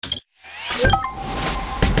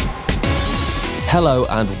Hello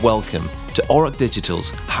and welcome to Auroch Digital's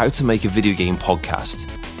How to Make a Video Game podcast.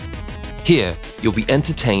 Here, you'll be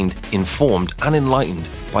entertained, informed and enlightened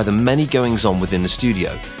by the many goings-on within the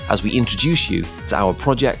studio as we introduce you to our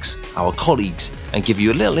projects, our colleagues, and give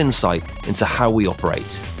you a little insight into how we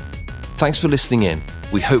operate. Thanks for listening in.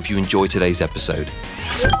 We hope you enjoy today's episode.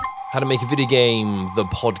 How to Make a Video Game, the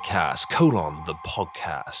podcast, the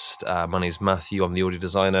podcast. My name is Matthew. I'm the audio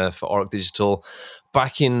designer for Auroch Digital.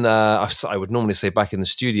 Back in, I would normally say back in the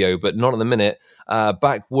studio, but not at the minute.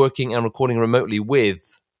 Back working and recording remotely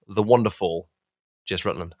with the wonderful Jess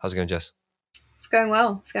Rutland. How's it going, Jess? It's going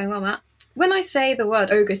well. It's going well, Matt. When I say the word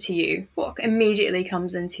ogre to you, what immediately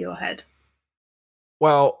comes into your head?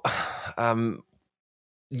 Well,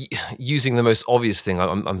 using the most obvious thing,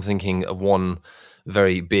 I'm thinking of one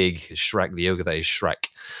very big Shrek, the ogre that is Shrek.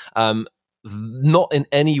 Not in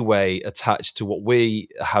any way attached to what we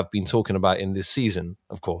have been talking about in this season,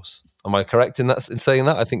 of course. Am I correct in saying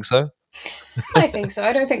that? I think so. I think so.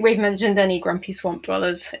 I don't think we've mentioned any grumpy swamp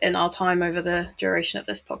dwellers in our time over the duration of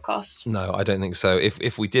this podcast. No, I don't think so.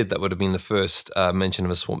 If we did, that would have been the first mention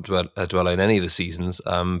of a swamp dweller in any of the seasons.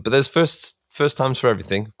 But there's first times for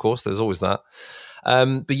everything, of course. There's always that.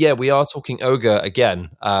 But yeah, we are talking ogre again.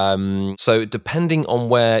 So depending on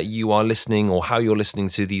where you are listening or how you're listening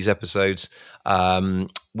to these episodes,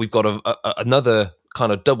 we've got another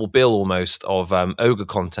kind of double bill almost of ogre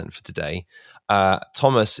content for today.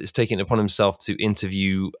 Thomas is taking it upon himself to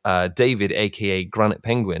interview David, aka Granite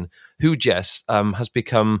Penguin, who, Jess, has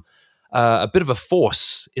become a bit of a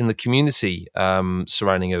force in the community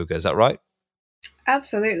surrounding ogre. Is that right?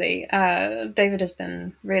 Absolutely. David has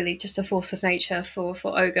been really just a force of nature for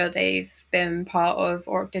Ogre. They've been part of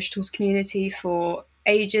Auroch Digital's community for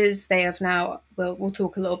ages. They have now, we'll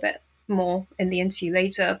talk a little bit more in the interview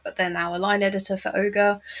later, but they're now a line editor for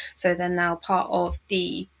Ogre. So they're now part of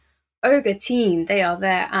the Ogre team. They are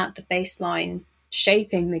there at the baseline,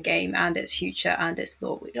 shaping the game and its future and its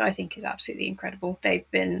lore, which I think is absolutely incredible. They've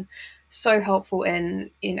been so helpful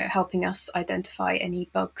in, helping us identify any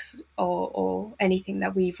bugs or anything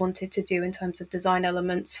that we've wanted to do in terms of design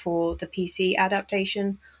elements for the PC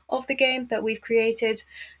adaptation of the game that we've created.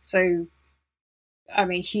 So, I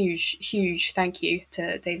mean, huge thank you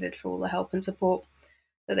to David for all the help and support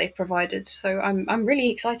that they've provided. So I'm really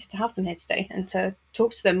excited to have them here today and to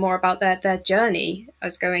talk to them more about their journey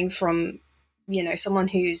as going from, someone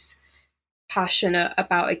who's passionate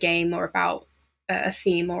about a game or about a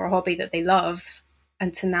theme or a hobby that they love,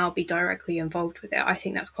 and to now be directly involved with it. I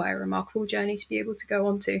think that's quite a remarkable journey to be able to go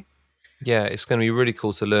on to. Yeah, it's going to be really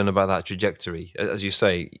cool to learn about that trajectory. As you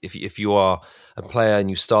say, if you are a player and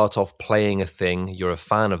you start off playing a thing, you're a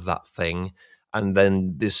fan of that thing, and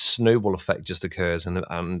then this snowball effect just occurs,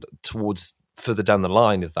 and towards further down the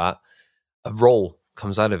line of that, a role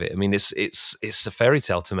comes out of it. I mean, it's a fairy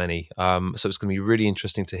tale to many. So it's going to be really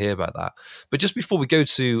interesting to hear about that. But just before we go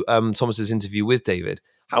to Thomas's interview with David,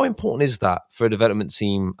 how important is that for a development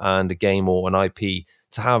team and a game or an IP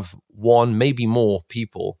to have one, maybe more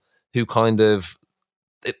people who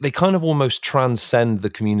they kind of almost transcend the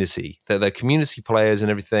community? They're community players and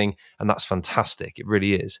everything, and that's fantastic. It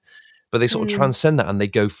really is. But they sort of transcend that and they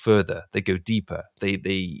go further, they go deeper.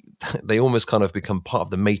 They almost kind of become part of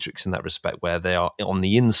the matrix in that respect, where they are on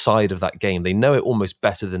the inside of that game. They know it almost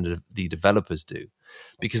better than the developers do,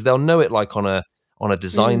 because they'll know it like on a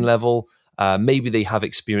design level. Maybe they have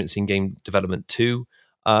experience in game development too.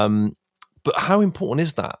 But how important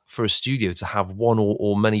is that for a studio to have one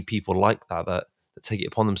or many people like that take it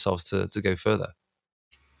upon themselves to go further?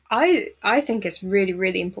 I think it's really,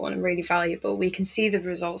 really important and really valuable. We can see the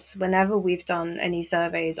results whenever we've done any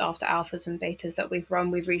surveys after alphas and betas that we've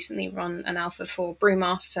run. We've recently run an alpha for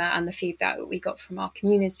Brewmaster, and the feedback that we got from our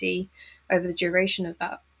community over the duration of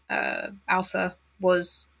that alpha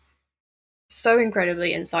was so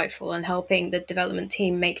incredibly insightful and helping the development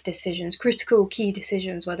team make decisions, critical key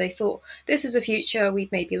decisions, where they thought, this is a future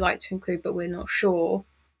we'd maybe like to include, but we're not sure.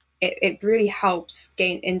 It really helps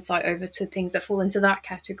gain insight over to things that fall into that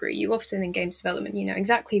category. You often in games development,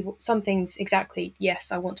 exactly some things, exactly,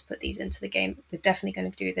 yes, I want to put these into the game. We're definitely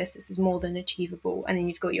going to do this. This is more than achievable. And then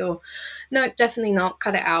you've got your, no, definitely not,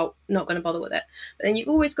 cut it out, not going to bother with it. But then you've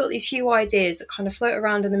always got these few ideas that kind of float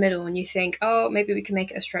around in the middle, and you think, oh, maybe we can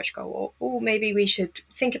make it a stretch goal, or maybe we should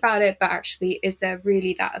think about it, but actually, is there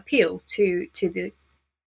really that appeal to the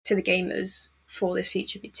gamers for this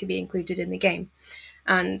feature to be included in the game?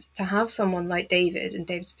 And to have someone like David in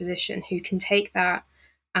David's position who can take that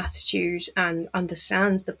attitude and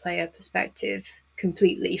understands the player perspective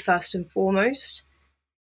completely, first and foremost,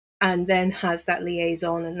 and then has that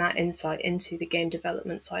liaison and that insight into the game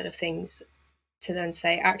development side of things to then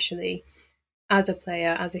say, actually, as a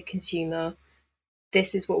player, as a consumer,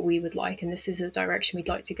 this is what we would like and this is the direction we'd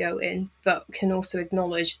like to go in, but can also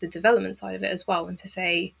acknowledge the development side of it as well, and to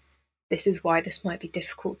say, this is why this might be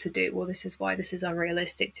difficult to do, or this is why this is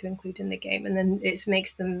unrealistic to include in the game. And then it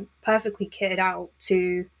makes them perfectly kitted out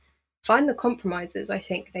to find the compromises. I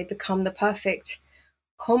think they become the perfect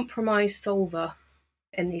compromise solver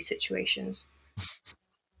in these situations.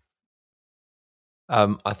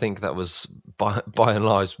 I think that was by and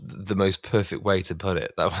large the most perfect way to put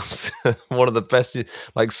it. That was one of the best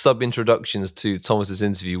sub introductions to Thomas's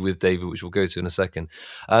interview with David, which we'll go to in a second.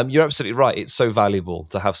 You're absolutely right. It's so valuable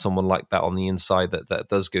to have someone like that on the inside that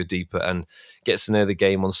does go deeper and gets to know the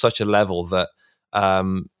game on such a level that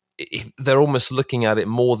they're almost looking at it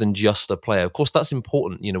more than just a player. Of course, that's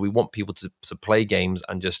important. We want people to play games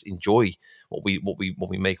and just enjoy what we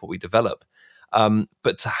make, what we develop.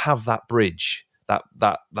 But to have that bridge,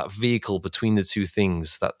 that vehicle between the two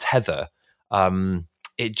things, that tether,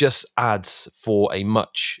 it just adds for a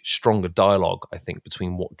much stronger dialogue, I think,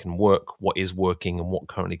 between what can work, what is working, and what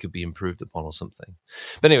currently could be improved upon or something.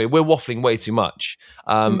 But anyway, we're waffling way too much.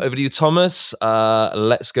 Over to you, Thomas.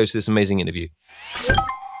 Let's go to this amazing interview.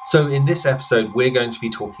 So in this episode, we're going to be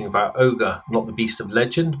talking about Ogre, not the Beast of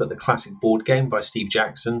Legend, but the classic board game by Steve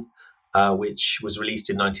Jackson, which was released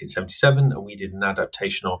in 1977, and we did an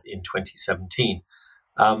adaptation of in 2017.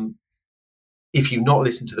 If you've not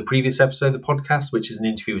listened to the previous episode of the podcast, which is an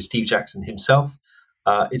interview with Steve Jackson himself,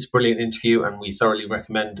 it's a brilliant interview, and we thoroughly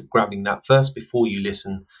recommend grabbing that first before you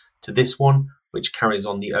listen to this one, which carries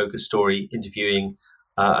on the Ogre story, interviewing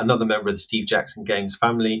another member of the Steve Jackson Games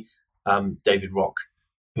family, David Rock,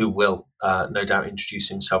 who will no doubt introduce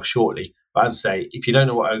himself shortly. But as I say, if you don't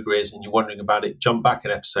know what Ogre is and you're wondering about it, jump back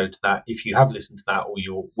an episode to that. If you have listened to that, or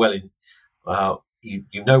you're well in,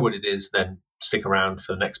 you know what it is, then stick around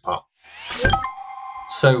for the next part.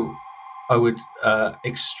 So I would,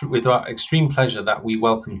 with our extreme pleasure, that we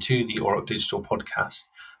welcome to the Auroch Digital podcast,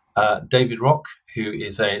 David Rock, who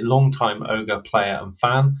is a long-time Ogre player and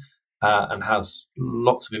fan, and has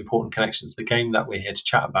lots of important connections to the game that we're here to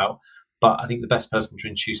chat about. But I think the best person to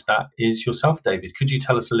introduce that is yourself, David. Could you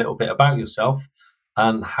tell us a little bit about yourself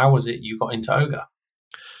and how was it you got into Ogre?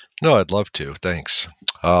 No, I'd love to. Thanks.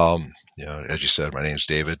 As you said, my name's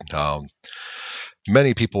David.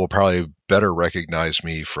 Many people will probably better recognize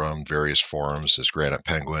me from various forums as Granite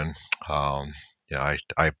Penguin.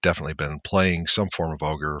 I've definitely been playing some form of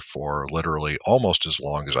Ogre for literally almost as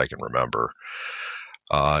long as I can remember.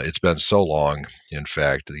 It's been so long, in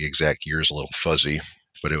fact, the exact year is a little fuzzy,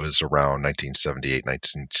 but it was around 1978,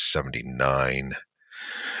 1979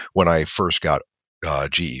 when I first got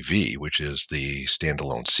GEV, which is the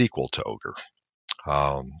standalone sequel to Ogre.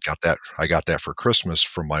 I got that for Christmas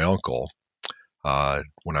from my uncle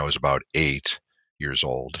when I was about 8 years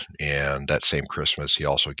old, and that same Christmas he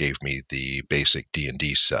also gave me the basic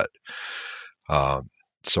D&D set.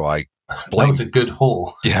 So I blame, that was a good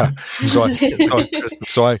haul. Yeah. So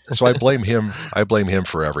I blame him. I blame him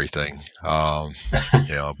for everything. But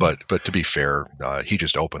to be fair, he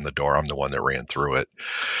just opened the door. I'm the one that ran through it.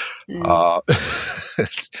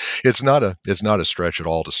 It's not a stretch at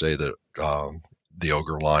all to say that the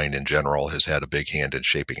Ogre line in general has had a big hand in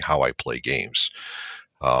shaping how I play games.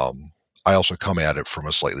 I also come at it from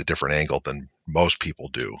a slightly different angle than most people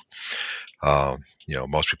do.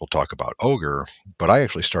 Most people talk about Ogre, but I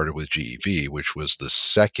actually started with GEV, which was the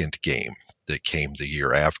second game that came the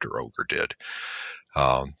year after Ogre did.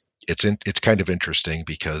 It's kind of interesting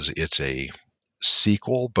because it's a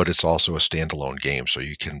sequel, but it's also a standalone game, so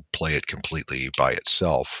you can play it completely by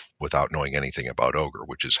itself without knowing anything about Ogre,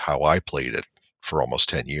 which is how I played it for almost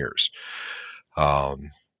 10 years.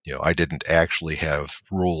 I didn't actually have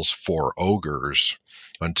rules for Ogres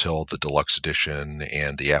until the deluxe edition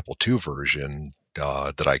and the Apple II version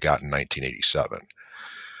that I got in 1987.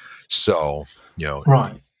 So,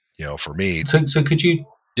 right. For me. So could you?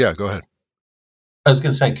 Yeah, go ahead. I was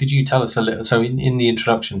going to say, could you tell us a little? So in the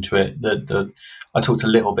introduction to it, I talked a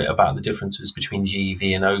little bit about the differences between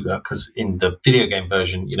GEV and Ogre, because in the video game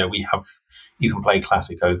version, you can play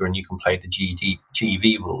classic Ogre and you can play the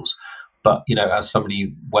GEV rules. But as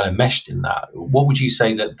somebody well enmeshed in that, what would you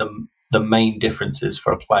say that the main differences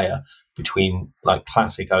for a player between like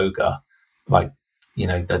classic Ogre, like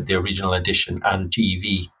the original edition, and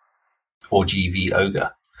GEV or GEV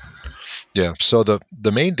Ogre? Yeah. So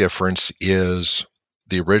the main difference is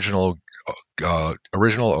the original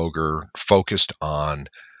Ogre focused on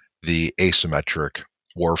the asymmetric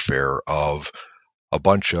warfare of a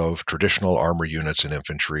bunch of traditional armor units and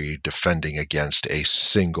infantry defending against a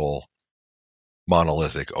single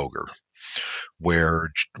monolithic ogre, where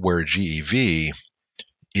GEV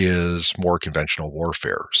is more conventional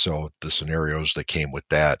warfare. So the scenarios that came with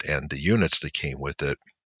that and the units that came with it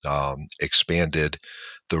expanded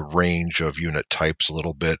the range of unit types a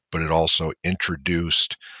little bit, but it also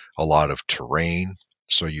introduced a lot of terrain.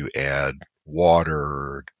 So you add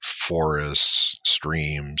water, forests,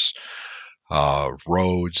 streams,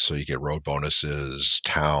 roads, so you get road bonuses,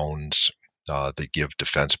 towns that give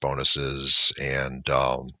defense bonuses, and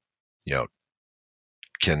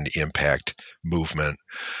can impact movement.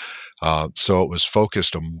 So it was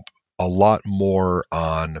focused a lot more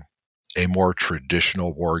on a more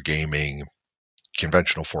traditional wargaming,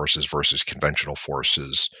 conventional forces versus conventional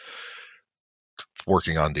forces,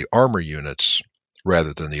 working on the armor units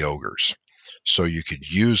rather than the ogres. So you could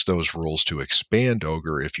use those rules to expand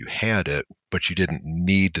ogre if you had it, but you didn't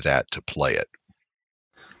need that to play it.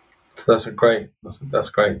 So that's great.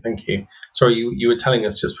 Thank you. Sorry, you were telling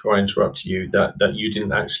us just before I interrupted you that you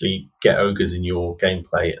didn't actually get ogres in your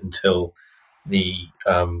gameplay until the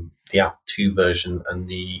Apple II version and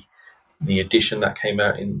the edition that came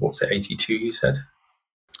out in, what was it, 82? You said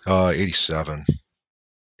 87,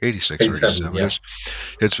 86 or 87. Yeah.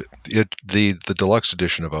 The deluxe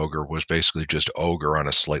edition of ogre was basically just ogre on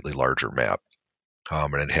a slightly larger map,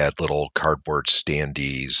 and it had little cardboard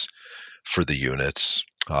standees for the units.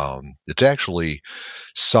 It's actually,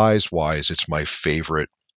 size-wise, it's my favorite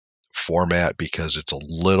format because it's a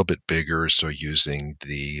little bit bigger, so using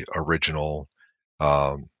the original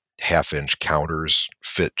half-inch counters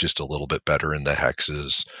fit just a little bit better in the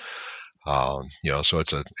hexes. So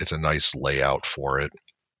it's a nice layout for it.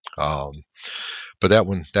 But that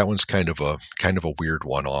one's kind of a weird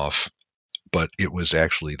one-off. But it was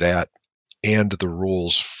actually that and the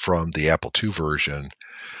rules from the Apple II version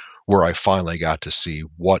where I finally got to see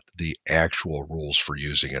what the actual rules for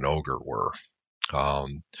using an ogre were.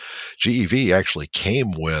 GEV actually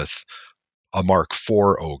came with a Mark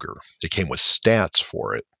IV ogre. It came with stats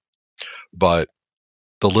for it, but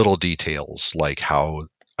the little details like how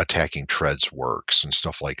attacking treads works and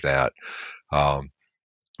stuff like that,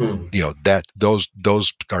 that those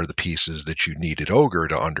are the pieces that you needed ogre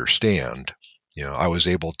to understand. I was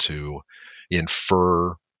able to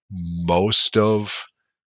infer most of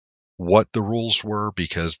what the rules were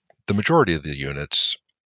because the majority of the units,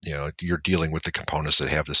 you're dealing with the components that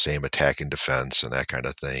have the same attack and defense and that kind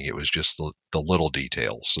of thing. It was just the little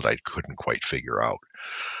details that I couldn't quite figure out.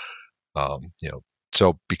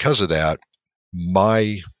 So because of that,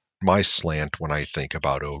 my slant when I think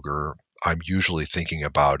about ogre, I'm usually thinking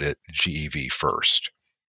about it GEV first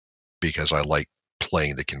because I like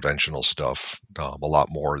playing the conventional stuff a lot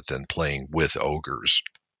more than playing with ogres,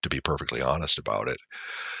 to be perfectly honest about it.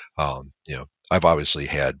 I've obviously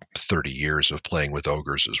had 30 years of playing with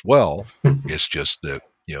ogres as well. It's just that,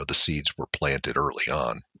 the seeds were planted early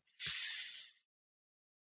on.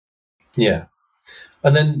 Yeah.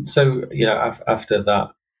 And then, so, after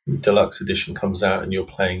that deluxe edition comes out and you're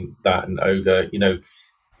playing that and ogre,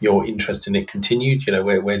 your interest in it continued.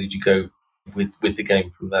 Where did you go with the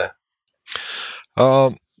game from there?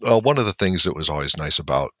 Well, one of the things that was always nice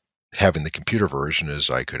about having the computer version is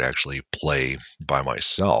I could actually play by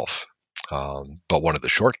myself. But one of the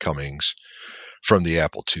shortcomings from the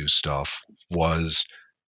Apple II stuff was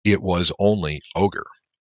it was only ogre,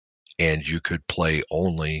 and you could play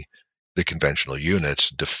only the conventional units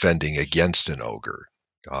defending against an ogre.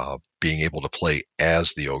 Being able to play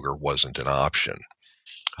as the ogre wasn't an option.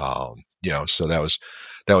 So that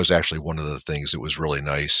was actually one of the things that was really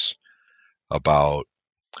nice about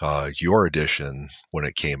your edition when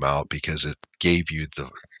it came out, because it gave you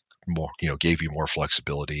more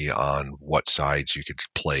flexibility on what sides you could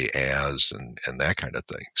play as and that kind of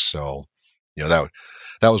thing. So, that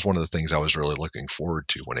was one of the things I was really looking forward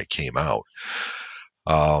to when it came out.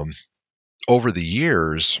 Over the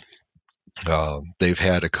years, they've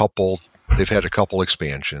had a couple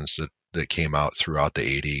expansions that came out throughout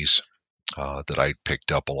the 80s that I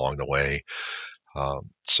picked up along the way.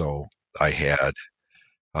 So I had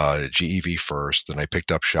GEV first, then I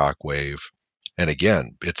picked up Shockwave. And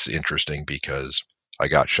again, it's interesting because I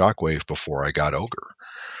got Shockwave before I got Ogre.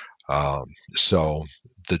 So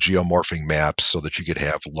the geomorphing maps so that you could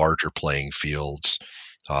have larger playing fields,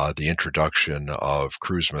 the introduction of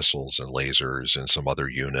cruise missiles and lasers and some other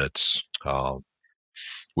units,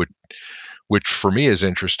 which for me is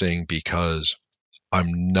interesting because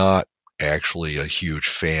I'm not actually a huge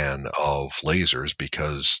fan of lasers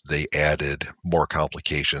because they added more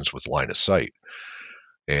complications with line of sight.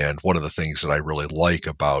 And one of the things that I really like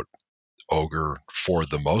about Ogre for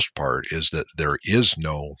the most part is that there is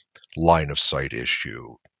no line of sight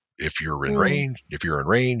issue. If you're in range,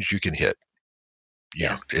 you can hit.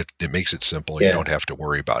 Yeah. It makes it simple. Yeah. You don't have to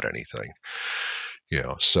worry about anything.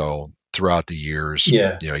 So throughout the years,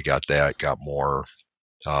 Yeah. you got more.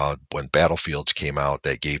 When Battlefields came out,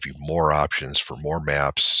 that gave you more options for more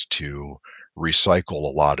maps to recycle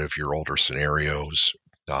a lot of your older scenarios.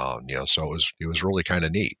 So it was really kind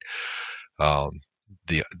of neat.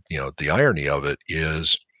 The irony of it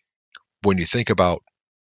is when you think about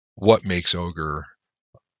what makes Ogre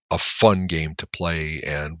a fun game to play,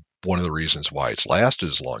 and one of the reasons why it's lasted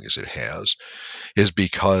as long as it has is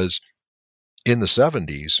because in the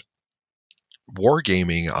 70s,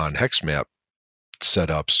 wargaming on hex map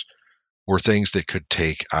setups were things that could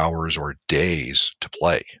take hours or days to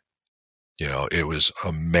play. It was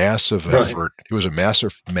a massive effort. It was a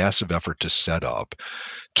massive effort to set up.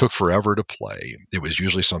 Took forever to play. It was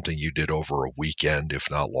usually something you did over a weekend, if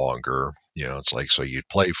not longer. It's like, so you'd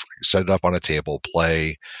play, set it up on a table,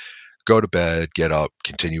 play, go to bed, get up,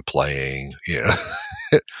 continue playing.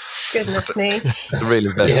 Goodness me. The real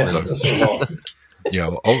investment. That's a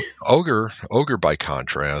lot. Ogre by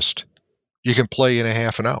contrast, you can play in a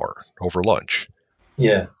half an hour over lunch.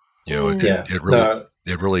 Yeah.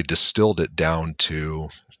 It really distilled it down to,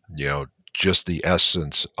 just the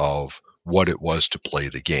essence of what it was to play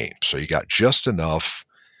the game. So you got just enough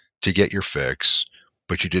to get your fix,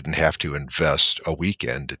 but you didn't have to invest a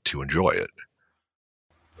weekend to enjoy it.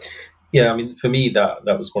 Yeah, I mean, for me, that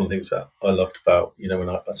was one of the things that I loved about,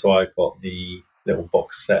 so I got the little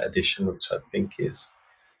box set edition, which I think is,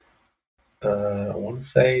 I want to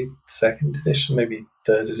say second edition, maybe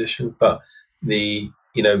third edition, but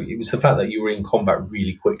it was the fact that you were in combat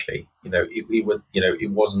really quickly.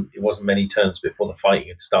 It wasn't many turns before the fighting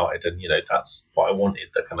had started, and that's what I wanted,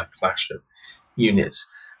 the kind of clash of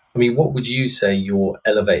units. I mean, what would you say your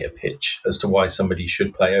elevator pitch as to why somebody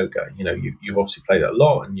should play Ogre? You've obviously played it a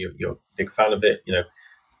lot, and you're a big fan of it.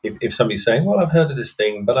 If somebody's saying, "Well, I've heard of this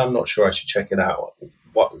thing, but I'm not sure I should check it out,"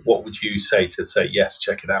 what would you say to say, "Yes,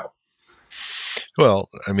 check it out"? Well,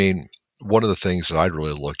 I mean, one of the things that I'd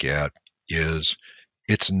really look at is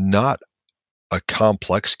it's not a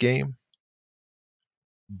complex game,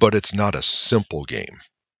 but it's not a simple game.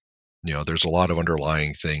 There's a lot of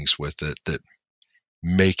underlying things with it that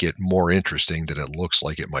make it more interesting than it looks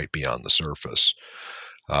like it might be on the surface.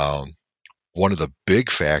 One of the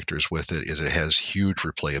big factors with it is it has huge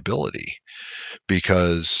replayability,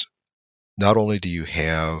 because not only do you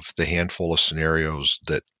have the handful of scenarios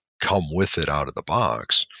that come with it out of the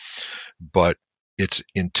box, but it's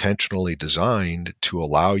intentionally designed to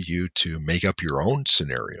allow you to make up your own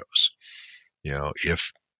scenarios.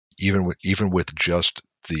 If even with just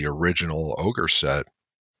the original Ogre set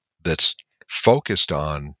that's focused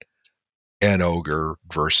on an ogre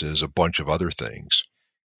versus a bunch of other things,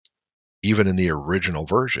 even in the original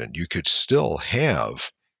version, you could still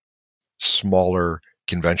have smaller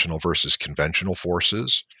conventional versus conventional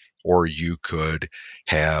forces, or you could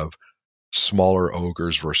have smaller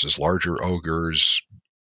ogres versus larger ogres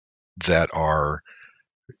that are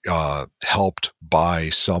helped by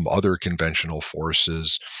some other conventional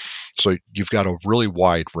forces. So you've got a really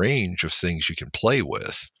wide range of things you can play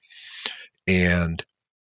with. And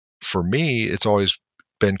for me, it's always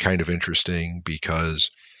been kind of interesting because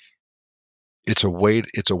it's a way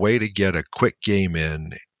to get a quick game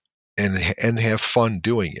in and have fun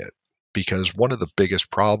doing it. Because one of the biggest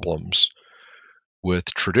problems with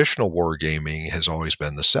traditional wargaming has always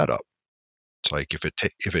been the setup. It's like if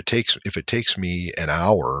it takes me an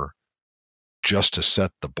hour just to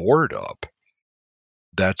set the board up,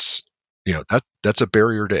 that's a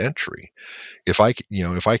barrier to entry. If I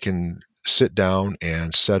can sit down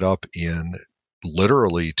and set up in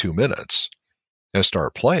literally 2 minutes and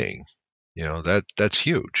start playing, that's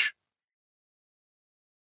huge.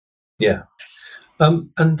 Yeah.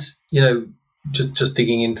 And just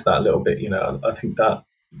digging into that a little bit, I think that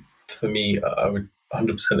for me, I would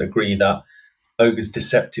 100% agree that Ogre's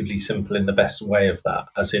deceptively simple in the best way of that,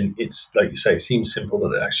 as in it's like you say, it seems simple,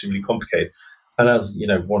 but it's actually really complicated. And as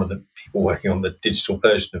one of the people working on the digital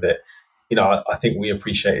version of it, I think we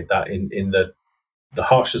appreciated that in the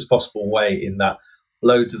harshest possible way, in that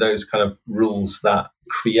loads of those kind of rules that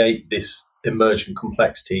create this emergent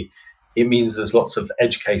complexity, it means there's lots of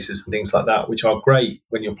edge cases and things like that, which are great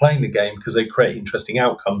when you're playing the game because they create interesting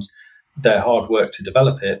outcomes. They're hard work to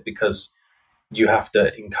develop it because you have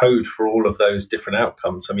to encode for all of those different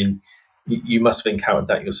outcomes. I mean, you must have encountered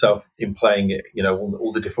that yourself in playing it,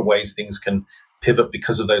 all the different ways things can pivot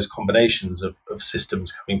because of those combinations of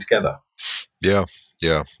systems coming together. Yeah.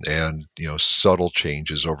 And, subtle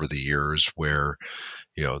changes over the years where,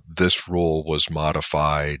 this rule was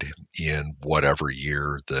modified in whatever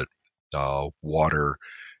year that water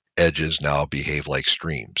edges now behave like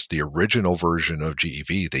streams. The original version of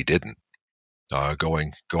GEV, they didn't.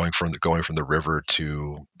 Going from the river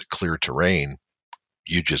to the clear terrain,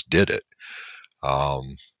 you just did it.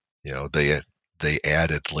 They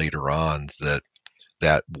added later on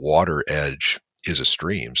that water edge is a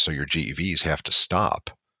stream, so your GEVs have to stop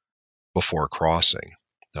before crossing,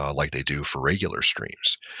 like they do for regular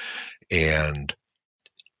streams. And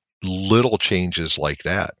little changes like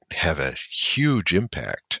that have a huge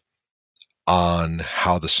impact on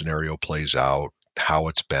how the scenario plays out, how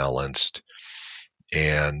it's balanced.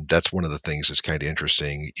 And that's one of the things that's kind of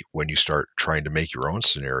interesting when you start trying to make your own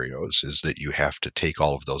scenarios, is that you have to take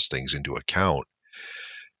all of those things into account.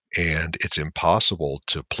 And it's impossible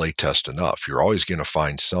to play test enough. You're always going to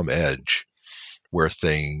find some edge where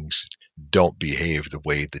things don't behave the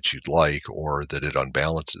way that you'd like, or that it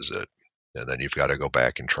unbalances it. And then you've got to go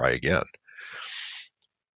back and try again.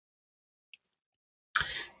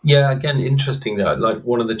 Yeah, again, interesting that, like,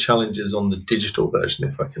 one of the challenges on the digital version,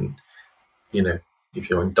 if I can, if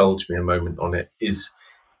you'll indulge me a moment on it, is,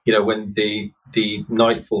 when the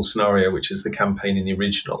Nightfall scenario, which is the campaign in the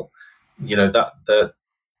original, that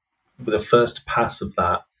the first pass of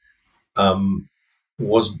that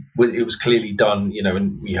was clearly done,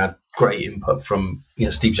 and we had great input from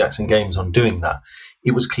Steve Jackson Games on doing that.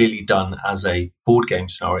 It was clearly done as a board game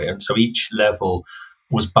scenario, and so each level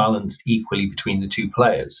was balanced equally between the two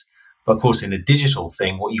players. But of course, in a digital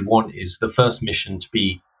thing, what you want is the first mission to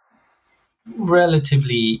be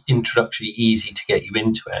relatively introductory, easy to get you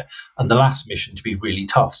into it, and the last mission to be really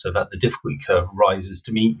tough, so that the difficulty curve rises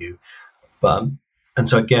to meet you. And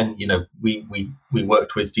so again, we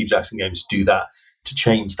worked with Steve Jackson Games to do that, to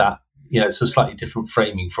change that. It's a slightly different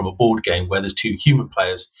framing from a board game where there's two human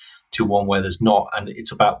players to one where there's not, and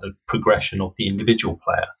it's about the progression of the individual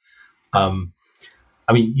player.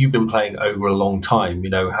 You've been playing Ogre a long time.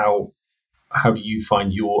 How do you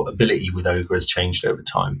find your ability with Ogre has changed over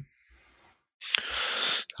time?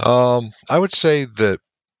 I would say that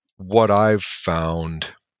what I've found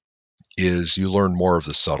is you learn more of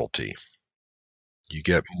the subtlety. You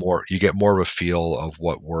get more of a feel of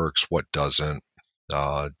what works, what doesn't.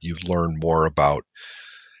 You learn more about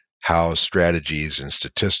how strategies and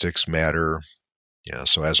statistics matter.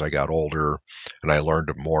 So as I got older and I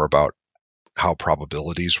learned more about how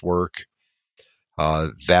probabilities work,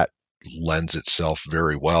 that lends itself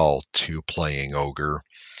very well to playing Ogre,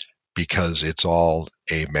 because it's all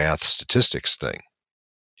a math statistics thing.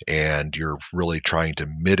 And you're really trying to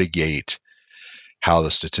mitigate how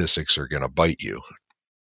the statistics are going to bite you.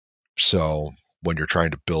 So when you're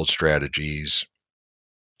trying to build strategies,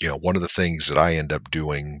 one of the things that I end up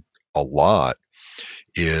doing a lot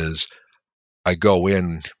is I go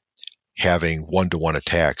in having one-to-one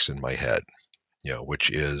attacks in my head, which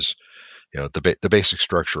is, the basic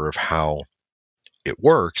structure of how it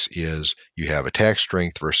works is you have attack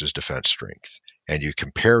strength versus defense strength, and you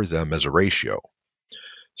compare them as a ratio.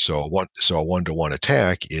 So a one-to-one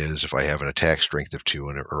attack is if I have an attack strength of 2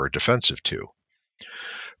 or a defensive 2.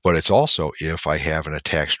 But it's also if I have an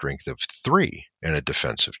attack strength of 3 and a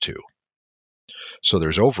defensive 2. So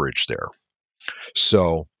there's overage there.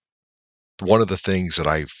 So one of the things that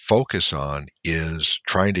I focus on is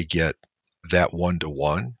trying to get that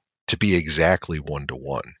one-to-one to be exactly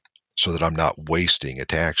one-to-one, so that I'm not wasting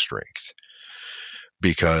attack strength.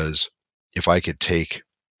 Because if I could take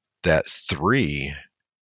that 3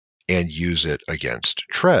 and use it against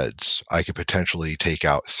treads, I could potentially take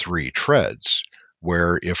out 3 treads,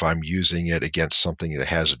 where if I'm using it against something that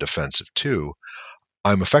has a defensive 2,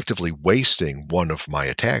 I'm effectively wasting one of my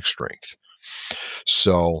attack strength.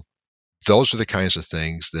 So those are the kinds of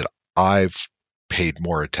things that I've paid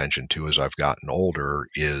more attention to as I've gotten older,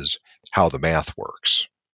 is how the math works,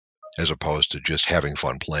 as opposed to just having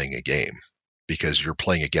fun playing a game, because you're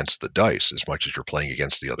playing against the dice as much as you're playing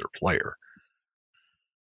against the other player.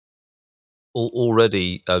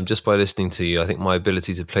 Already, just by listening to you, I think my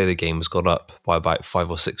ability to play the game has gone up by about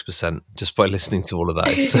 5 or 6% just by listening to all of that.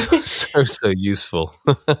 It's so useful.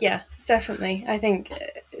 Yeah, definitely. I think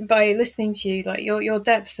by listening to you, like your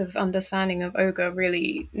depth of understanding of Ogre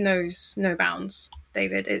really knows no bounds,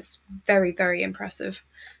 David. It's very, very impressive.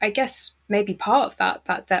 I guess maybe part of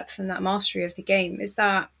that depth and that mastery of the game is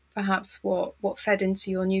that perhaps what fed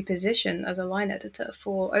into your new position as a line editor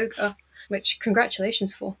for Ogre, which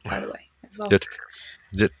congratulations for, by the way, as well.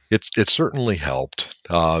 It certainly helped.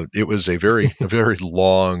 It was a very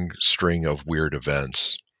long string of weird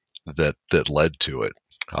events that led to it.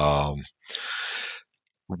 Um,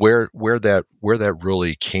 where that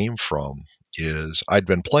really came from is I'd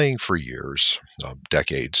been playing for years,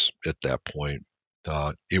 decades at that point.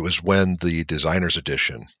 It was when the Designer's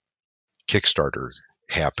Edition Kickstarter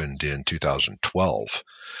happened in 2012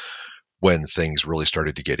 when things really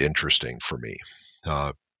started to get interesting for me.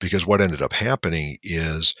 Because what ended up happening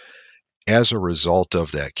is, as a result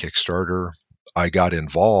of that Kickstarter, I got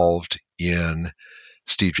involved in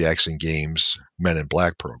Steve Jackson Games' Men in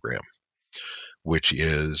Black program, which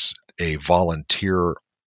is a volunteer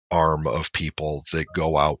arm of people that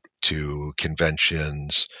go out to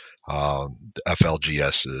conventions,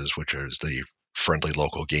 FLGSs, which are the friendly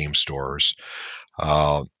local game stores,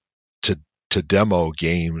 uh, to demo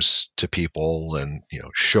games to people and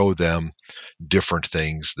show them different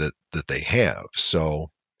things that they have.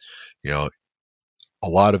 So a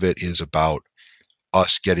lot of it is about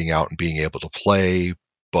us getting out and being able to play,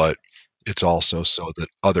 but it's also so that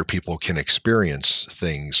other people can experience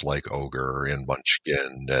things like Ogre and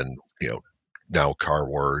Munchkin and now Car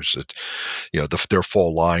Wars. Their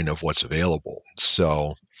full line of what's available.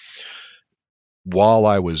 So while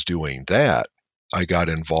I was doing that, I got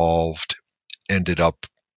involved, ended up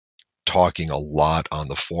talking a lot on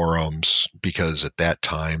the forums because at that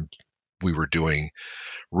time we were doing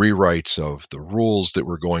rewrites of the rules that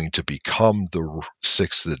were going to become the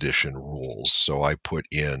 6th edition rules. So I put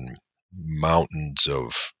in mountains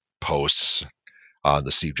of posts on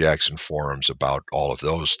the Steve Jackson forums about all of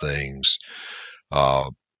those things,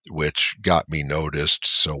 which got me noticed.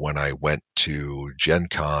 So when I went to Gen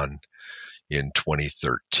Con in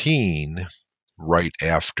 2013, right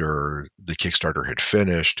after the Kickstarter had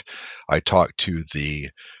finished, I talked to the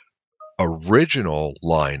original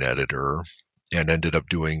line editor and ended up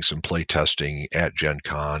doing some play testing at Gen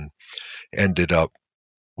Con, ended up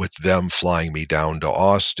with them flying me down to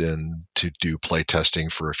Austin to do play testing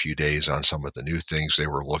for a few days on some of the new things they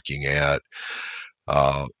were looking at.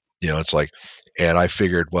 It's like, and I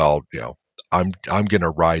figured, well, I'm going to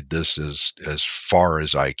ride this as far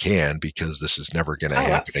as I can because this is never going to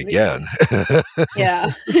happen absolutely. again.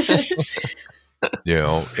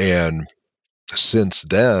 Yeah. And since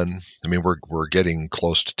then, I mean, we're getting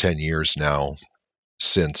close to 10 years now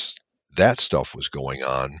since that stuff was going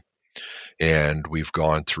on, and we've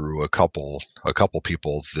gone through a couple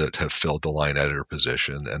people that have filled the line editor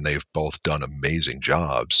position, and they've both done amazing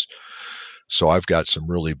jobs. So I've got some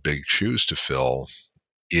really big shoes to fill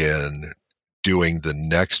in doing the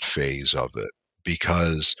next phase of it,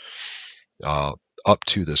 because up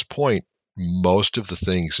to this point, most of the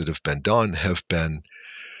things that have been done have been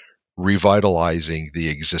revitalizing the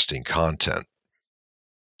existing content.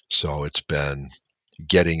 So it's been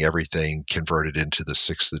getting everything converted into the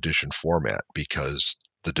 6th edition format, because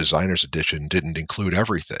the Designer's Edition didn't include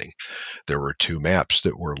everything. There were 2 maps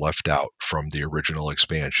that were left out from the original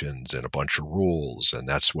expansions and a bunch of rules, and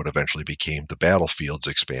that's what eventually became the Battlefields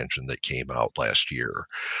expansion that came out last year.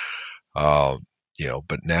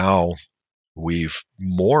 But now we've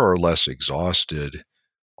more or less exhausted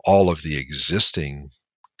all of the existing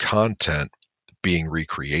content being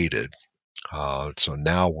recreated. So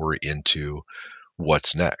now we're into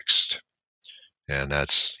what's next. And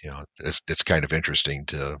that's, it's kind of interesting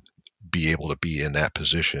to be able to be in that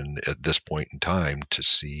position at this point in time to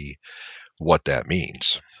see what that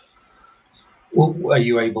means. Well, are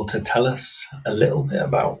you able to tell us a little bit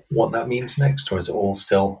about what that means next, or is it all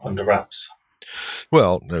still under wraps?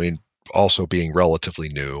 Well, I mean, also being relatively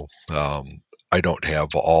new, I don't have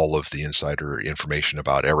all of the insider information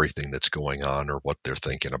about everything that's going on or what they're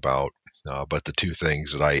thinking about. But the 2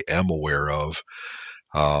 things that I am aware of,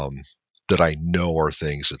 that I know are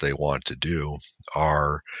things that they want to do,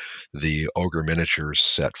 are the Ogre Miniatures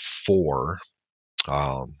Set 4,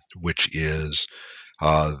 which is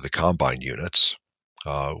the Combine units.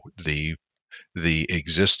 The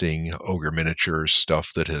existing Ogre Miniatures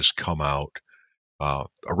stuff that has come out,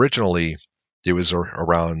 originally it was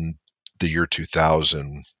around the year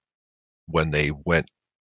 2000 when they went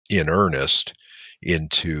in earnest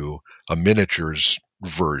into a miniatures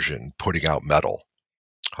version, putting out metal.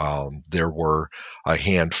 There were a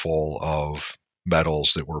handful of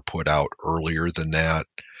metals that were put out earlier than that,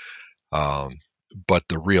 but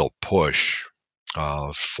the real push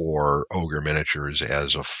for Ogre Miniatures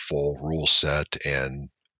as a full rule set and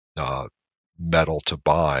metal to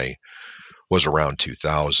buy was around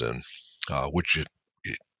 2000, which it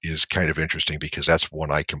is kind of interesting because that's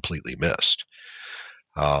one I completely missed.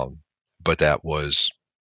 But that was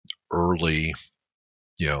early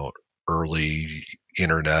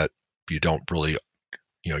internet. You don't really,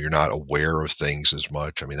 you're not aware of things as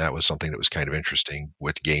much. I mean, that was something that was kind of interesting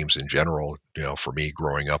with games in general. For me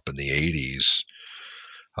growing up in the 80s,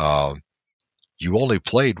 you only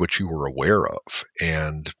played what you were aware of.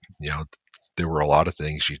 And, there were a lot of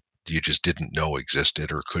things you just didn't know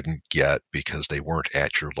existed or couldn't get because they weren't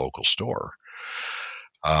at your local store.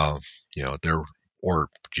 Or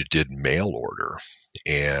you did mail order.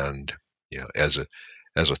 And, as a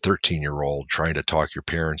 13-year-old trying to talk your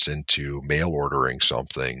parents into mail ordering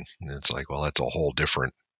something, it's like, well, that's a whole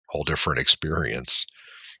different experience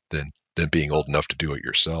than being old enough to do it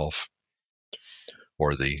yourself.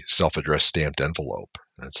 Or the self-addressed stamped envelope.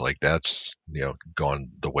 It's like that's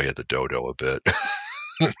gone the way of the dodo a bit.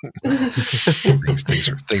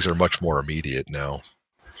 things are much more immediate now.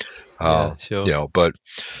 Yeah, sure. But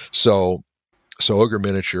so Ogre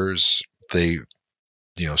Miniatures, they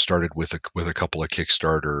started with a couple of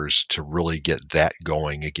Kickstarters to really get that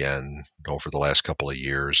going again over the last couple of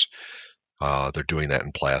years. They're doing that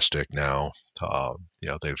in plastic now.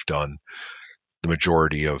 They've done the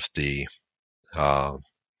majority of the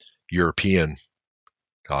European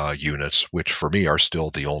units, which for me are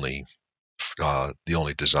still the only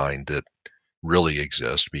design that really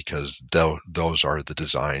exist, because those are the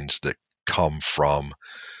designs that come from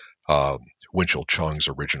Winchell Chung's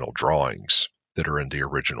original drawings that are in the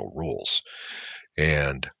original rules.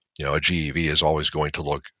 And a GEV is always going to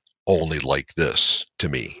look only like this to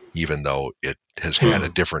me, even though it has had a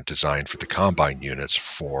different design for the Combine units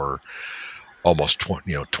for almost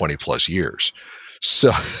 20 plus years.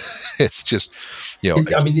 So it's just,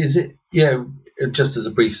 I mean, is it, just as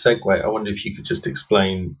a brief segue, I wonder if you could just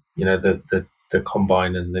explain, the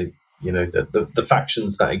Combine and the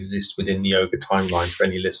factions that exist within the Ogre timeline for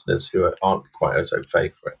any listeners who aren't quite as au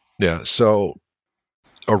fait for it. Yeah. So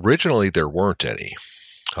originally there weren't any.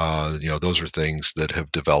 Those are things that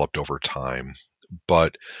have developed over time,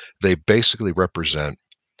 but they basically represent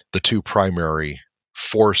the two primary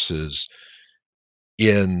forces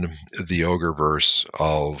in the Ogreverse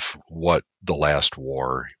of what the last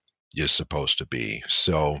war is supposed to be.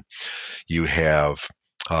 So you have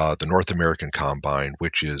the North American Combine,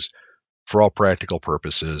 which is, for all practical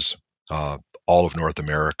purposes, all of North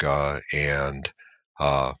America and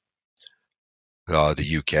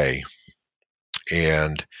the UK.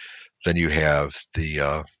 And then you have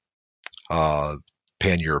the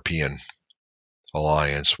Pan-European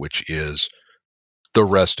Alliance, which is the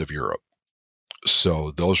rest of Europe.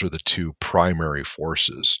 So those are the two primary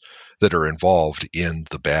forces that are involved in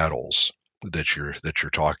the battles that you're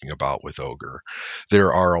talking about with Ogre.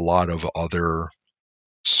 There are a lot of other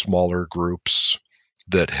smaller groups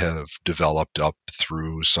that have developed up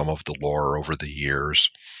through some of the lore over the years,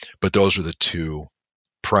 but those are the two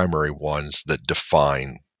primary ones that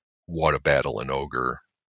define what a battle in Ogre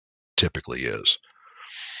typically is.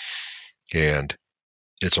 And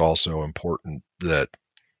it's also important that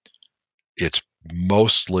it's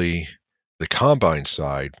mostly the Combine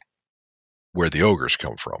side where the ogres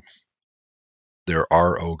come from. There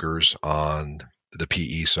are ogres on the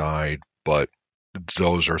PE side, but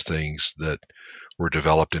those are things that were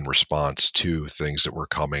developed in response to things that were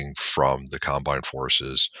coming from the Combine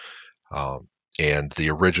forces. And the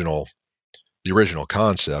original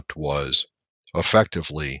concept was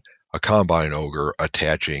effectively a Combine ogre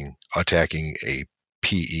attacking a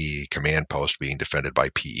PE command post being defended by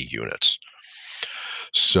PE units.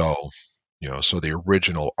 So, so the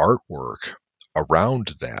original artwork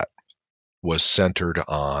around that was centered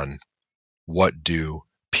on what do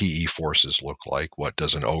PE forces look like? What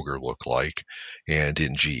does an ogre look like? And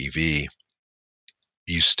in GEV,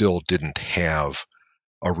 you still didn't have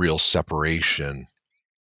a real separation.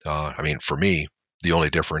 I mean, for me, the only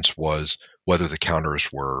difference was whether the counters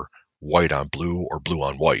were white on blue or blue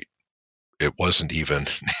on white. It wasn't even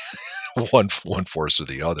one force or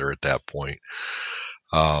the other at that point.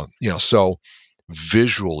 So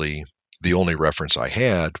visually, the only reference I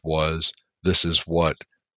had was, this is what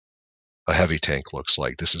a heavy tank looks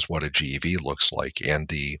like. This is what a GEV looks like. And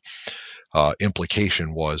the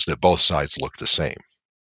implication was that both sides look the same.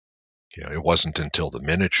 It wasn't until the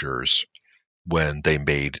miniatures when they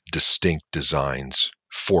made distinct designs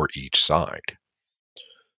for each side.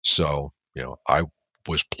 So, I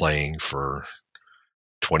was playing for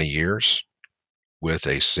 20 years with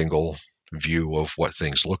a single view of what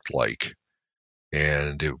things looked like.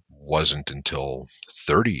 And it wasn't until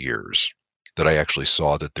 30 years that I actually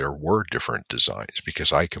saw that there were different designs,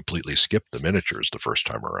 because I completely skipped the miniatures the first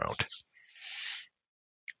time around.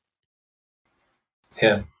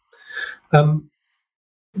 Yeah. The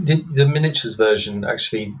miniatures version,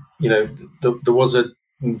 actually, there was a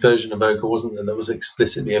version of Ogre, wasn't there? That was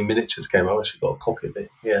explicitly a miniatures game. I actually got a copy of it.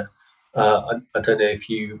 Yeah. I don't know if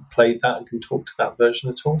you played that and can talk to that version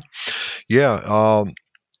at all. Yeah.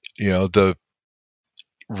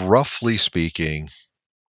 Roughly speaking,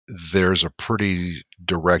 there's a pretty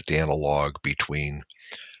direct analog between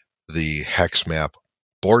the hex map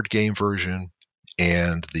board game version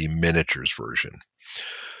and the miniatures version.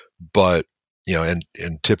 But, and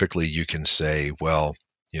typically you can say, well,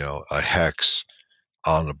 a hex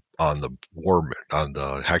on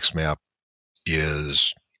the hex map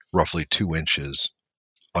is roughly 2 inches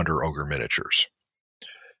under Ogre miniatures.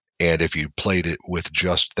 And if you played it with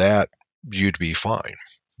just that, you'd be fine.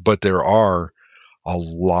 But there are a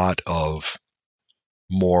lot of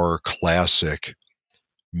more classic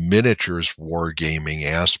miniatures wargaming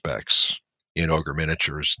aspects in Ogre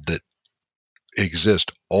miniatures that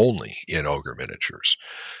exist only in Ogre miniatures.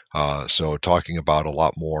 So talking about a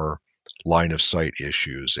lot more line of sight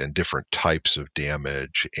issues and different types of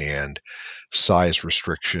damage and size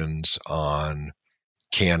restrictions on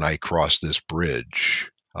can I cross this bridge,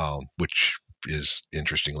 which is,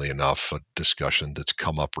 interestingly enough, a discussion that's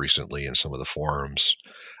come up recently in some of the forums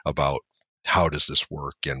about how does this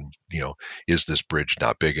work and, is this bridge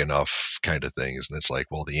not big enough kind of things. And it's like,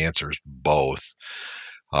 well, the answer is both,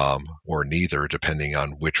 or neither, depending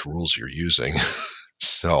on which rules you're using.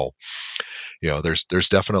 So, there's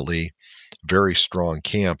definitely very strong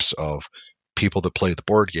camps of people that play the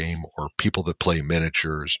board game or people that play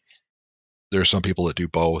miniatures. There are some people that do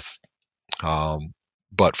both.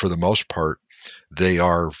 But for the most part, they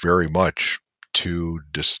are very much two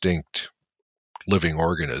distinct living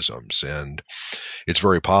organisms. And it's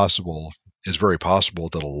very possible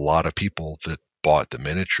that a lot of people that bought the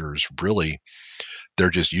miniatures, really, they're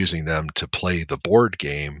just using them to play the board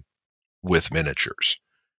game with miniatures,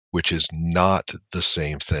 which is not the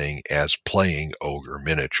same thing as playing Ogre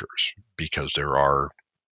miniatures, because there are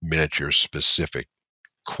miniature specific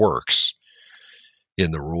quirks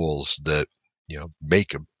in the rules that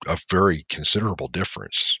make a very considerable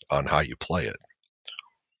difference on how you play it.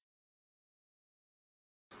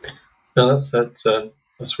 No,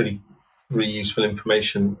 that's really useful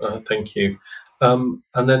information. Thank you. And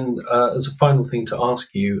then as a final thing to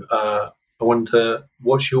ask you, I wonder,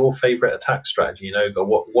 what's your favourite attack strategy in Ogre?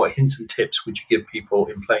 What hints and tips would you give people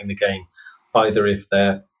in playing the game, either if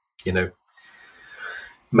they're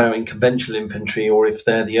mounting conventional infantry or if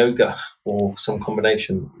they're the Ogre or some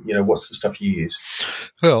combination? What's the stuff you use?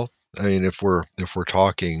 Well, I mean, if we're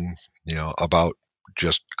talking about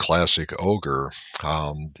just classic Ogre,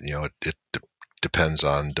 it depends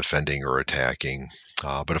on defending or attacking.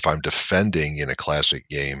 But if I'm defending in a classic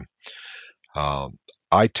game,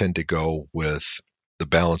 I tend to go with the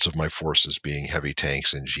balance of my forces being heavy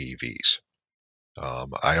tanks and GVs.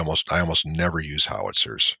 I almost never use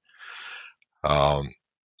howitzers.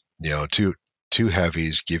 Two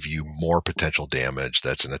heavies give you more potential damage.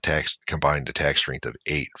 That's an combined attack strength of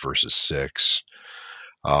 8 versus 6.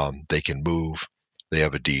 They can move. They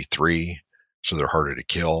have a D3, so they're harder to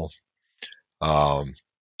kill. And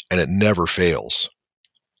it never fails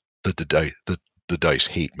that the dice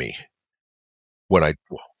hate me when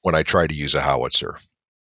I try to use a howitzer.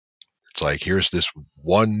 It's like, here's this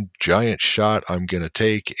one giant shot I'm going to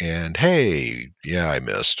take, and hey, yeah, I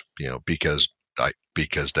missed, because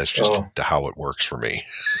that's just how it works for me.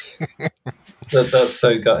 That's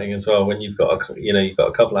so gutting as well when you've got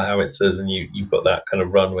a couple of howitzers and you've got that kind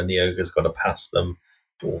of run when the Ogre's got to pass them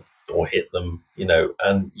or hit them,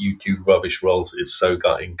 and you do rubbish rolls. It's so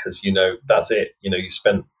gutting because that's it. You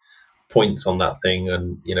spent points on that thing,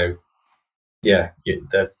 and you've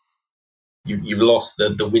lost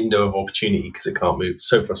the window of opportunity because it can't move. It's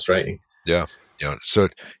so frustrating. Yeah. So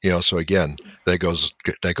again, that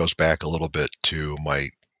goes back a little bit to my,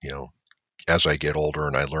 as I get older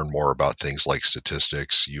and I learn more about things like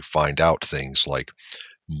statistics, you find out things like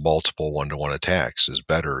multiple 1-to-1 attacks is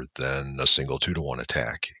better than a single 2-to-1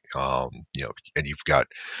 attack. And you've got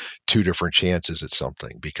 2 different chances at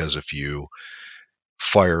something, because if you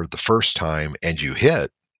fire the first time and you hit,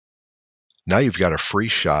 now you've got a free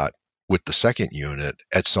shot with the second unit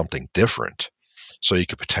at something different. So you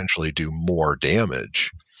could potentially do more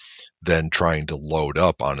damage than trying to load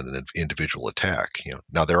up on an individual attack.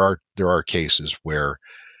 Now there are cases where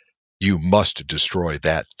you must destroy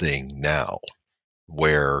that thing now,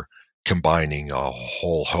 where combining a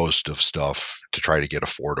whole host of stuff to try to get a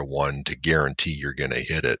 4-to-1 to guarantee you're going to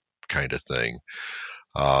hit it kind of thing.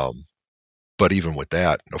 But even with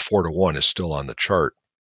that, a 4-to-1 is still on the chart.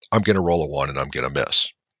 I'm going to roll a 1 and I'm going to miss.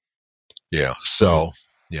 Yeah. So,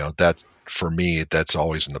 that's, for me, that's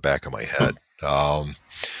always in the back of my head.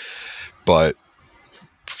 But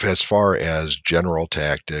as far as general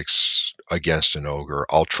tactics against an ogre,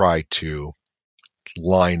 I'll try to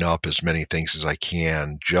line up as many things as I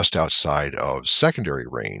can just outside of secondary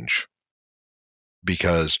range,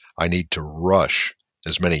 because I need to rush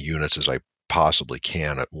as many units as I possibly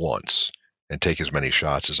can at once and take as many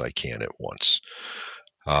shots as I can at once.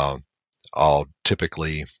 I'll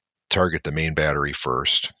typically target the main battery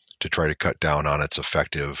first to try to cut down on its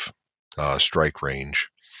effective strike range.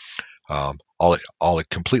 I'll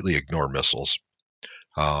completely ignore missiles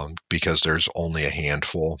because there's only a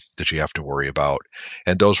handful that you have to worry about,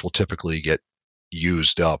 and those will typically get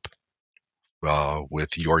used up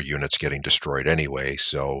with your units getting destroyed anyway.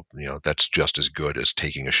 So, that's just as good as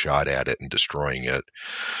taking a shot at it and destroying it.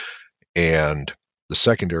 And the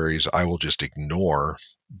secondaries I will just ignore,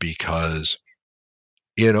 because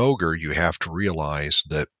in Ogre, you have to realize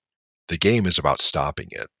that the game is about stopping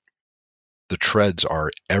it. The treads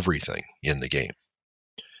are everything in the game.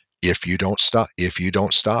 If you don't stop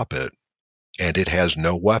it, and it has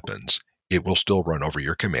no weapons, it will still run over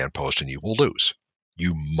your command post and you will lose.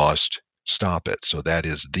 You must stop it. So that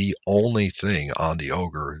is the only thing on the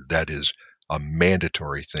Ogre that is a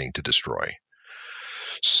mandatory thing to destroy.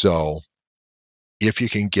 So if you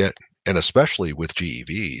can get, and especially with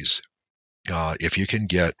GEVs, if you can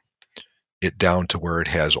get it down to where it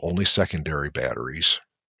has only secondary batteries,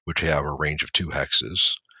 which have a range of 2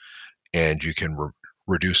 hexes, and you can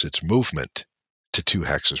reduce its movement to 2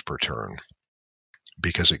 hexes per turn,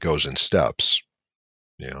 because it goes in steps.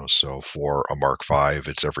 So for a Mark V,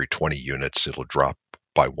 it's every 20 units, it'll drop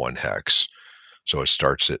by 1 hex. So it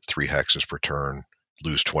starts at 3 hexes per turn,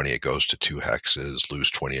 lose 20, it goes to 2 hexes, lose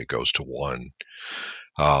 20, it goes to 1.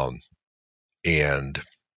 And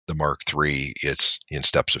the Mark III, it's in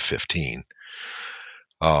steps of 15.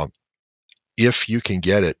 If you can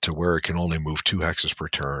get it to where it can only move 2 hexes per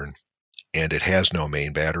turn, and it has no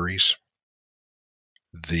main batteries,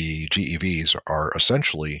 the GEVs are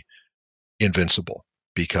essentially invincible,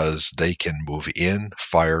 because they can move in,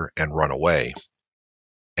 fire, and run away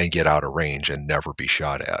and get out of range and never be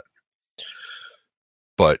shot at.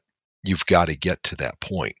 But you've got to get to that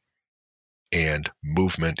point, and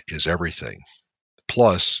movement is everything.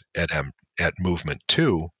 Plus, at movement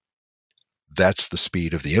 2, that's the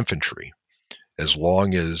speed of the infantry. As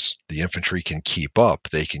long as the infantry can keep up,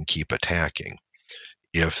 they can keep attacking.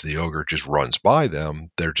 If the Ogre just runs by them,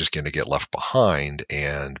 they're just going to get left behind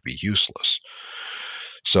and be useless.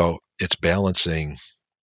 So it's balancing,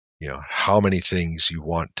 how many things you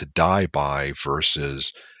want to die by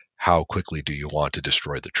versus how quickly do you want to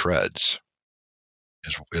destroy the treads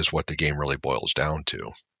is what the game really boils down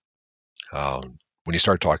to. When you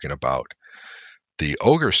start talking about the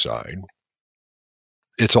Ogre side,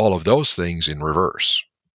 it's all of those things in reverse.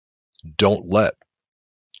 Don't let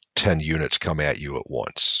 10 units come at you at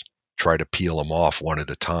once. Try to peel them off one at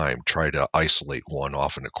a time. Try to isolate one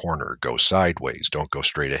off in a corner. Go sideways. Don't go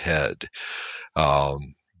straight ahead.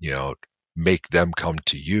 Make them come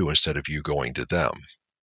to you instead of you going to them.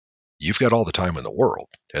 You've got all the time in the world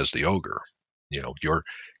as the Ogre.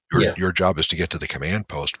 Your job is to get to the command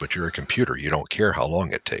post, but you're a computer. You don't care how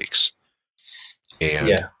long it takes.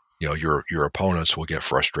 And your opponents will get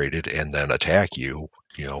frustrated and then attack you.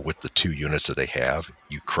 With the 2 units that they have,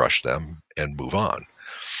 you crush them and move on.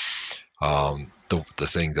 The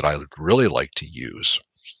thing that I would really like to use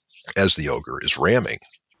as the Ogre is ramming.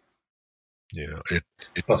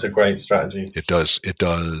 That's a great strategy. It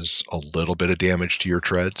does a little bit of damage to your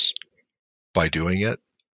treads by doing it,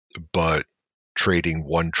 but trading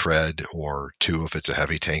 1 tread or 2 if it's a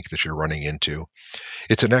heavy tank that you're running into,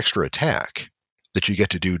 it's an extra attack that you get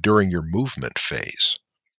to do during your movement phase.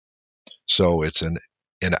 So it's an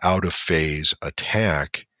out of phase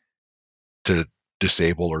attack to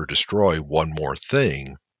disable or destroy 1 more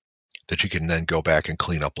thing that you can then go back and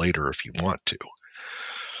clean up later if you want to.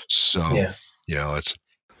 So,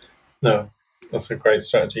 that's a great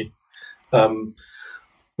strategy.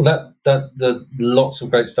 That lots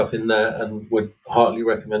of great stuff in there, and would heartily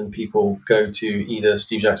recommend people go to either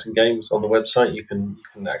Steve Jackson Games on the website. You can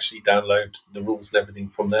actually download the rules and everything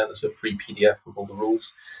from there. There's a free PDF of all the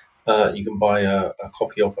rules. You can buy a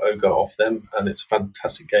copy of Ogre off them, and it's a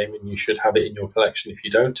fantastic game, and you should have it in your collection if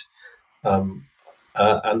you don't.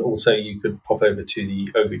 And also you could pop over to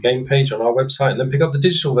the Ogre game page on our website and then pick up the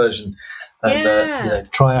digital version and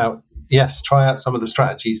try out some of the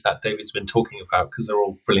strategies that David's been talking about, because they're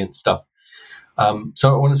all brilliant stuff.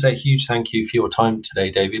 So I want to say a huge thank you for your time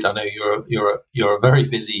today, David. I know you're a very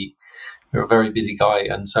busy guy,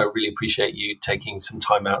 and so I really appreciate you taking some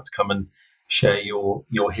time out to come and share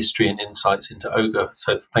your history and insights into Ogre.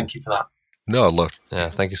 So thank you for that. No, Yeah,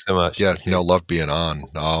 thank you so much. yeah, Thank you. love being on.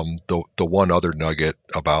 The one other nugget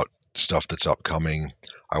about stuff that's upcoming,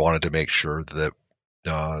 I wanted to make sure that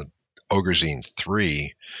Ogresine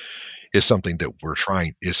 3 is something we're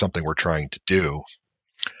trying to do.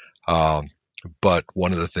 But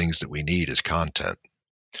one of the things that we need is content.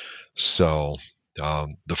 So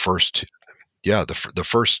the first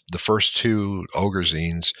the first two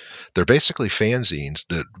Ogresines, they're basically fanzines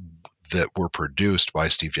that were produced by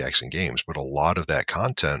Steve Jackson Games, but a lot of that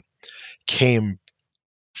content came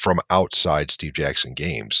from outside Steve Jackson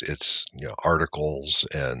Games. It's articles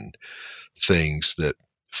and things that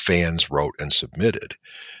fans wrote and submitted,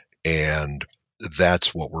 and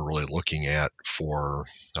that's what we're really looking at for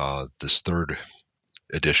this third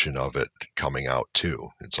edition of it coming out too.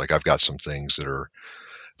 It's like I've got some things that are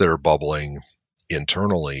bubbling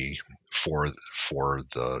internally for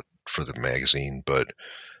the magazine, but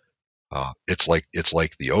it's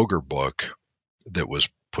like the Ogre book that was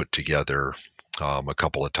put together a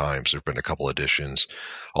couple of times. There've been a couple editions.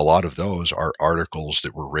 A lot of those are articles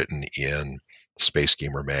that were written in Space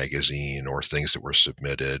Gamer magazine or things that were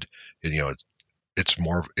submitted. And,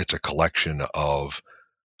 it's a collection of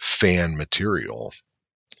fan material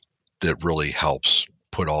that really helps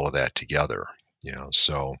put all of that together.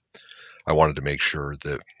 So I wanted to make sure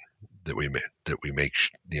that we make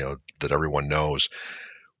that everyone knows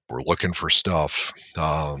we're looking for stuff,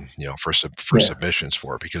 for submissions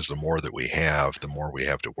for it, because the more that we have, the more we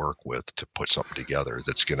have to work with to put something together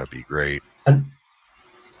that's going to be great. And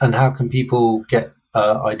how can people get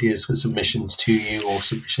ideas for submissions to you or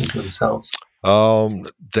submissions themselves?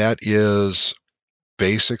 That is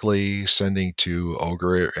basically sending to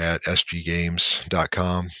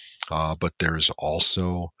ogre@sggames.com. But there's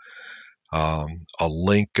also a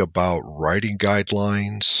link about writing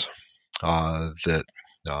guidelines that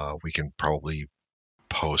we can probably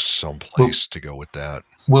post someplace to go with that.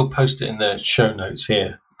 We'll post it in the show notes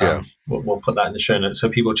here. Yeah. We'll put that in the show notes. So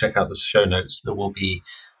people check out the show notes. There will be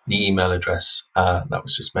the email address that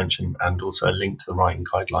was just mentioned, and also a link to the writing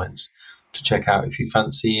guidelines to check out if you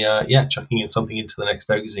fancy chucking in something into the next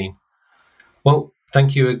Ogresine. Well,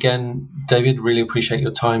 thank you again, David. Really appreciate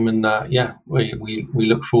your time, and we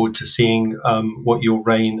look forward to seeing what your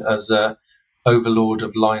reign as overlord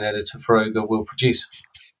of line editor for Ogre will produce.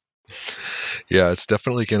 Yeah, it's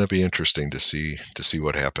definitely going to be interesting to see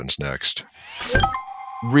what happens next.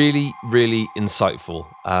 Really, really insightful.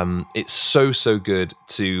 It's so good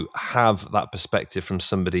to have that perspective from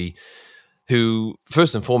somebody who,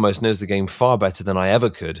 first and foremost, knows the game far better than I ever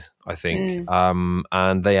could, I think.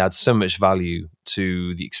 And they add so much value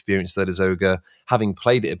to the experience that is Ogre, having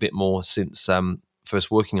played it a bit more since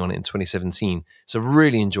first working on it in 2017. It's a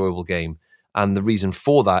really enjoyable game. And the reason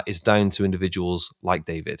for that is down to individuals like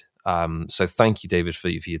David. So thank you, David, for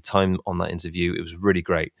your time on that interview. It was really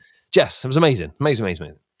great. Jess, it was amazing.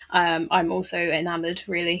 Amazing. I'm also enamored,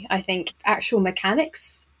 really. I think actual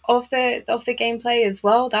mechanics of the gameplay as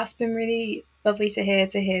well, that's been really lovely to hear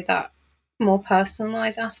that more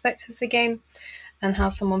personalized aspect of the game and how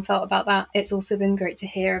someone felt about that. It's also been great to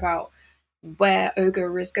hear about where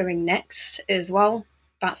Ogre is going next as well.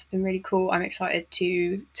 That's been really cool. I'm excited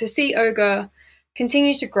to see Ogre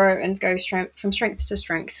continue to grow and go from strength to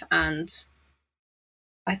strength, and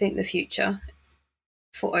I think the future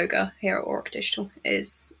for Ogre here at Auroch Digital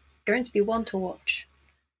is going to be one to watch.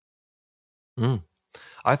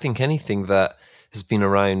 I think anything that has been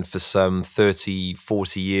around for some 30,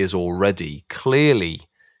 40 years already, clearly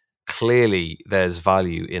there's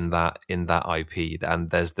value in that IP,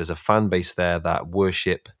 and there's a fan base there that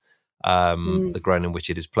worship the ground in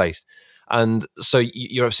which it is placed. And so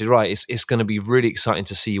you're absolutely right. It's going to be really exciting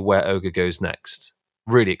to see where Ogre goes next.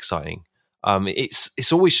 Really exciting.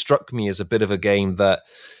 It's always struck me as a bit of a game that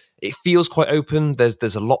it feels quite open.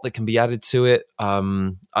 There's a lot that can be added to it.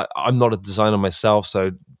 I'm not a designer myself,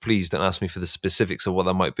 so please don't ask me for the specifics of what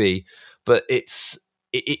that might be. But it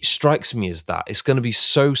strikes me as that it's going to be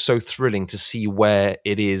so thrilling to see where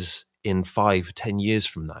it is in 5-10 years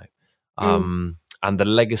from now, and the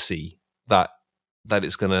legacy that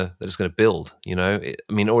it's going to build. It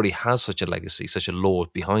already has such a legacy, such a lore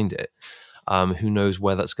behind it. Who knows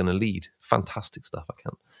where that's going to lead? Fantastic stuff. I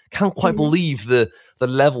can't quite believe the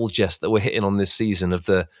level, Jess, that we're hitting on this season of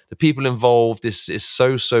the people involved. This is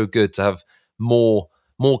so good to have more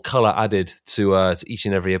color added to each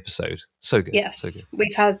and every episode. So good. Yes, so good.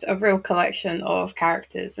 We've had a real collection of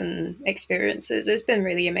characters and experiences. It's been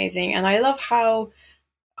really amazing, and I love how,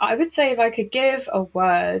 I would say, if I could give a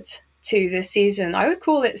word to this season, I would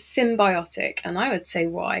call it symbiotic, and I would say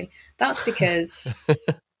why. That's because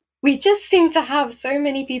we just seem to have so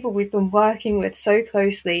many people we've been working with so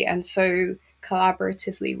closely and so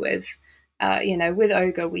collaboratively with. With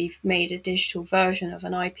Ogre, we've made a digital version of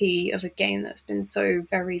an IP of a game that's been so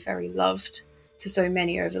very, very loved to so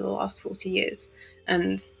many over the last 40 years.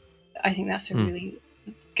 And I think that's a really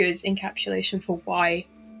good encapsulation for why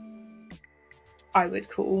I would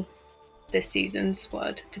call this season's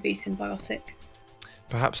word to be symbiotic.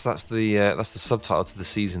 Perhaps that's the subtitle to the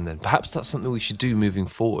season then. Perhaps that's something we should do moving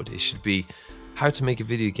forward. It should be How to Make a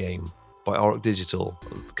Video Game by Auroch Digital,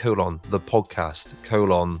 the podcast,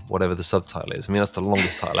 whatever the subtitle is. I mean, that's the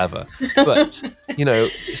longest title ever. But,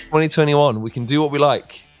 it's 2021. We can do what we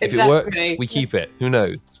like. Exactly. If it works, we keep it. Who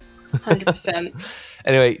knows? 100%.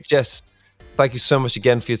 Anyway, Jess, thank you so much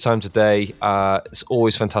again for your time today. It's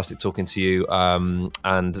always fantastic talking to you.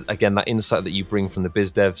 And again, that insight that you bring from the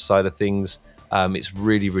biz dev side of things, it's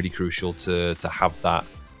really, really crucial to have that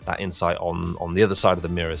insight on the other side of the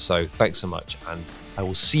mirror. So thanks so much. And I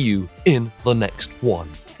will see you in the next one.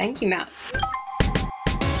 Thank you, Matt.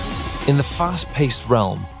 In the fast-paced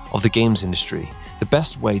realm of the games industry, the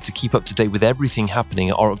best way to keep up to date with everything happening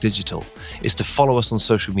at Auroch Digital is to follow us on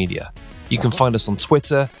social media. You can find us on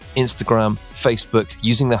Twitter, Instagram, Facebook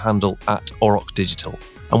using the handle @Auroch Digital.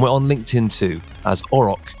 And we're on LinkedIn too as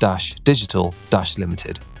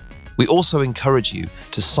Auroch-Digital-Limited. We also encourage you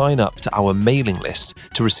to sign up to our mailing list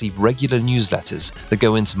to receive regular newsletters that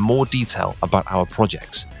go into more detail about our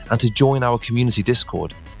projects and to join our community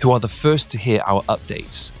Discord, who are the first to hear our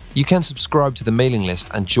updates. You can subscribe to the mailing list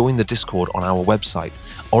and join the Discord on our website,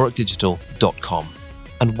 aurochdigital.com.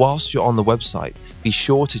 And whilst you're on the website, be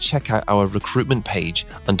sure to check out our recruitment page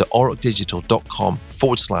under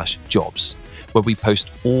aurochdigital.com/jobs, where we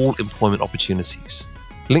post all employment opportunities.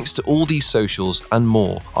 Links to all these socials and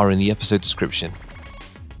more are in the episode description.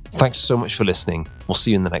 Thanks so much for listening. We'll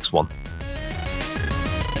see you in the next one.